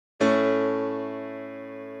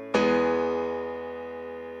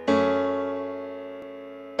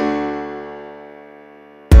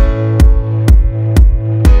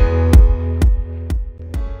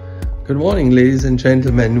Good morning, ladies and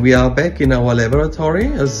gentlemen. We are back in our laboratory,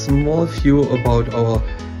 a small view about our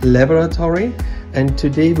laboratory, and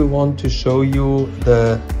today we want to show you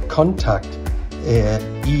the Contact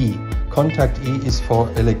E. Contact E is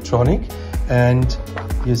for electronic, and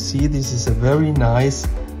you see this is a very nice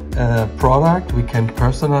product. We can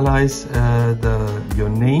personalize your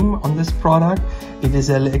name on this product. It is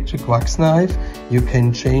an electric wax knife. You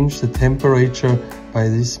can change the temperature by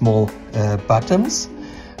these small buttons.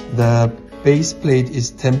 The base plate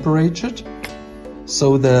is temperatured,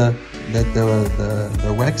 so that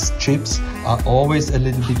the wax chips are always a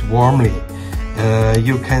little bit warmly.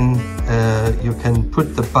 You can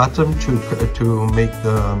put the button to make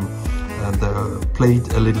the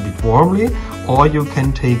plate a little bit warmly, or you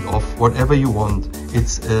can take off whatever you want.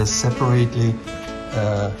 It's separately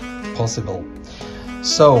possible.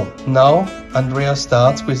 So now Andrea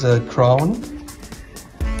starts with a crown.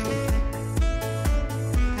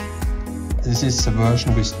 This is a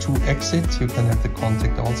version with 2 exits. You can have the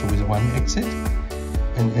contact also with 1 exit.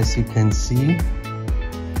 And as you can see,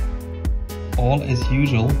 all as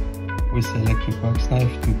usual with the electric wax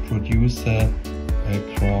knife to produce a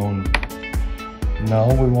crown.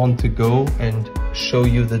 Now we want to go and show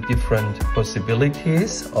you the different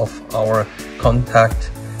possibilities of our Contact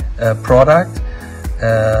product.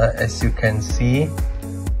 As you can see,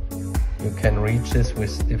 you can reach this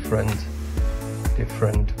with different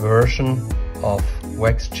version of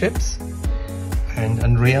wax chips, and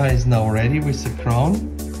Andrea is now ready with the crown.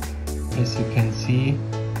 As you can see,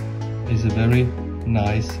 is a very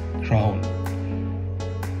nice crown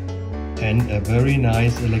and a very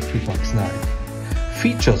nice electric wax knife.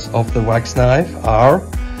 Features of the wax knife are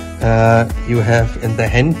you have in the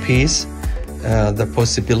handpiece the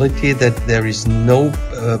possibility that there is no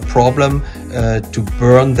problem to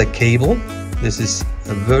burn the cable. This is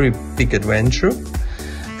a very big adventure.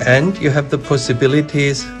 And you have the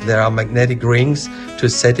possibilities, there are magnetic rings to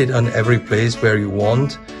set it on every place where you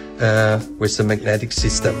want with the magnetic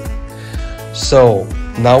system. So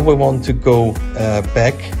now we want to go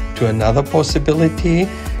back to another possibility.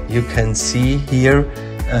 You can see here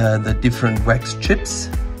the different wax chips,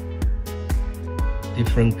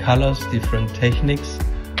 different colors, different techniques,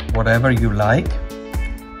 whatever you like.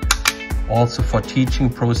 Also for teaching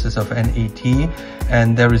process of NAT,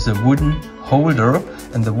 and there is a wooden holder,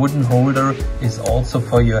 and the wooden holder is also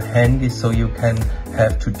for your handy, so you can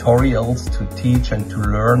have tutorials to teach and to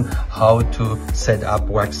learn how to set up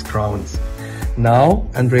wax crowns. Now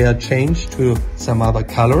Andrea changed to some other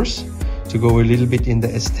colors to go a little bit in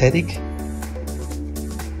the aesthetic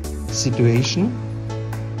situation,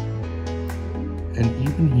 and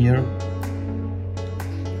even here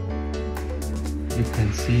you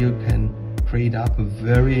can see you can create up a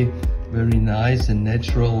very nice and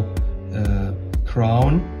natural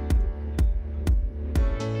crown.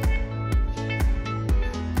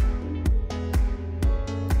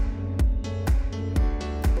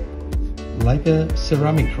 Like a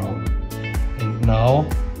ceramic crown. And now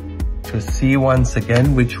to see once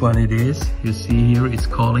again which one it is, you see here it's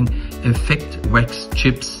calling Effect Wax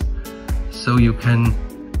Chips. So you can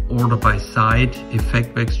order by side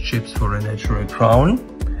Effect Wax Chips for a natural crown.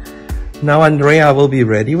 Now Andrea will be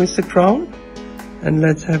ready with the crown, and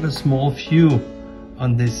let's have a small view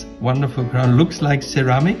on this wonderful crown. Looks like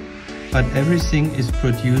ceramic, but everything is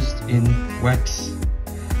produced in wax.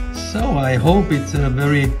 So I hope it's a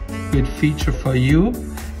very good feature for you.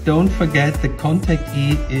 Don't forget the Contact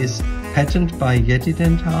E is patented by Yeti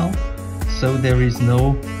Dental, so there is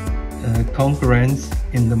no concurrence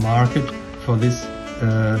in the market for this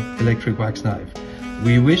electric wax knife.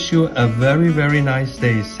 We wish you a very nice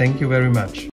day. Thank you very much.